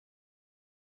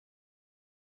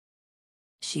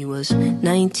She was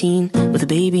 19 with a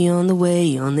baby on the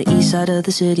way. On the east side of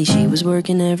the city, she was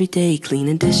working every day,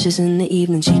 cleaning dishes in the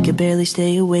evening, she could barely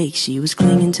stay awake. She was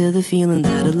clinging to the feeling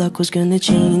that her luck was gonna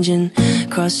change. And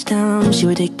across town, she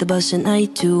would take the bus at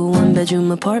night to a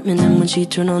one-bedroom apartment. And when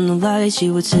she'd turn on the lights,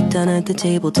 she would sit down at the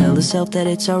table, tell herself that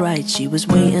it's alright. She was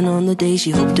waiting on the day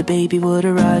she hoped a baby would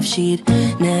arrive. She'd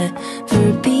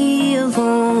never be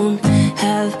alone,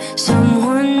 have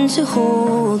someone to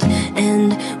hold.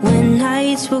 And when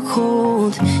nights were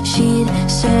cold, she'd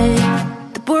say,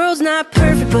 the world's not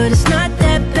perfect, but it's not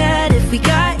that bad if we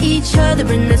got each other,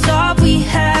 and that's all we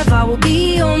have. I will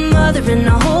be your mother and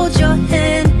I'll hold your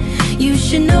hand. You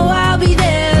should know I'll be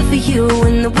there for you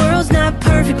when the world's not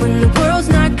perfect, when the world's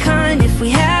not kind. If we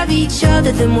have each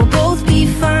other, then we'll both be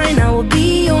fine. I will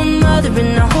be your mother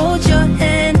and I'll hold your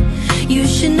hand. You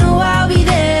should know I'll be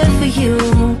there for you.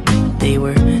 They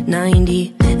were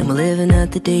 90 and were living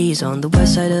at the days on the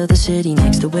west side of the city,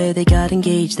 next to where they got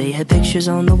engaged. They had pictures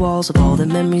on the walls of all the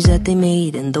memories that they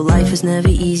made. And though life is never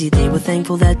easy, they were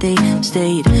thankful that they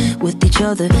stayed with each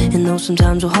other. And though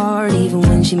sometimes were hard, even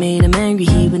when she made him angry,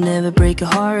 he would never break her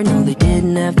heart. No, they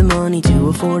didn't have the money to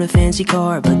afford a fancy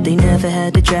car, but they never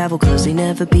had to travel, cause they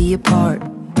never be apart.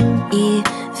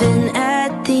 Even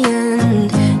at the end,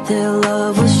 their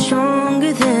love was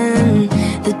stronger than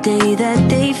the day that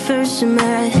they first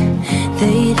met.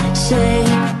 They'd say,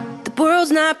 the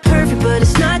world's not perfect, but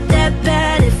it's not that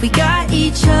bad if we got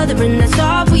each other, and that's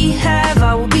all we have.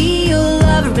 I will be your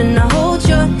lover and I'll hold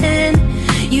your hand.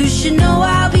 You should know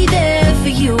I'll be there for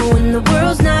you when the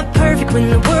world's not perfect, when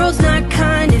the world's not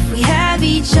kind. If we have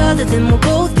each other, then we'll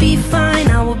both be fine.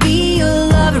 I will be your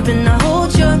lover and I'll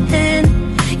hold your hand.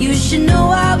 You should know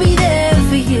I'll be there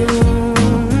for you.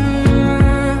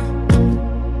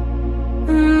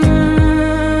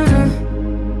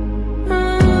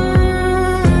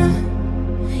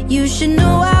 You should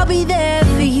know I'll be there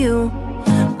for you.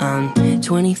 I'm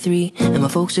 23 and my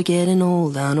folks are getting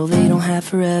old. I know they don't have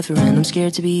forever and I'm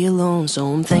scared to be alone. So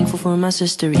I'm thankful for my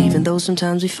sister, even though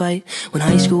sometimes we fight. When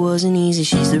high school wasn't easy,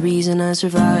 she's the reason I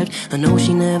survived. I know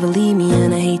she never leave me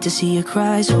and I hate to see her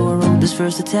cry. So I wrote this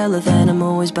verse to tell her that I'm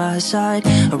always by her side.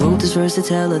 I wrote this verse to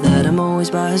tell her that I'm always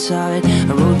by her side.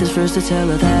 I wrote this verse to tell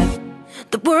her that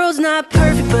the world's not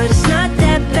perfect, but it's not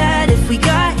that bad if we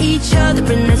got each other,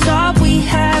 and that's all we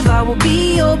have. I will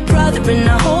be your brother and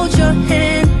I'll hold your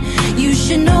hand. You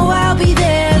should know I'll be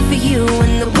there for you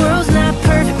when the world's not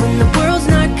perfect, when the world's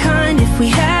not kind. If we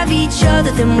have each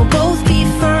other, then we'll both be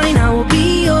fine. I will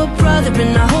be your brother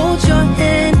and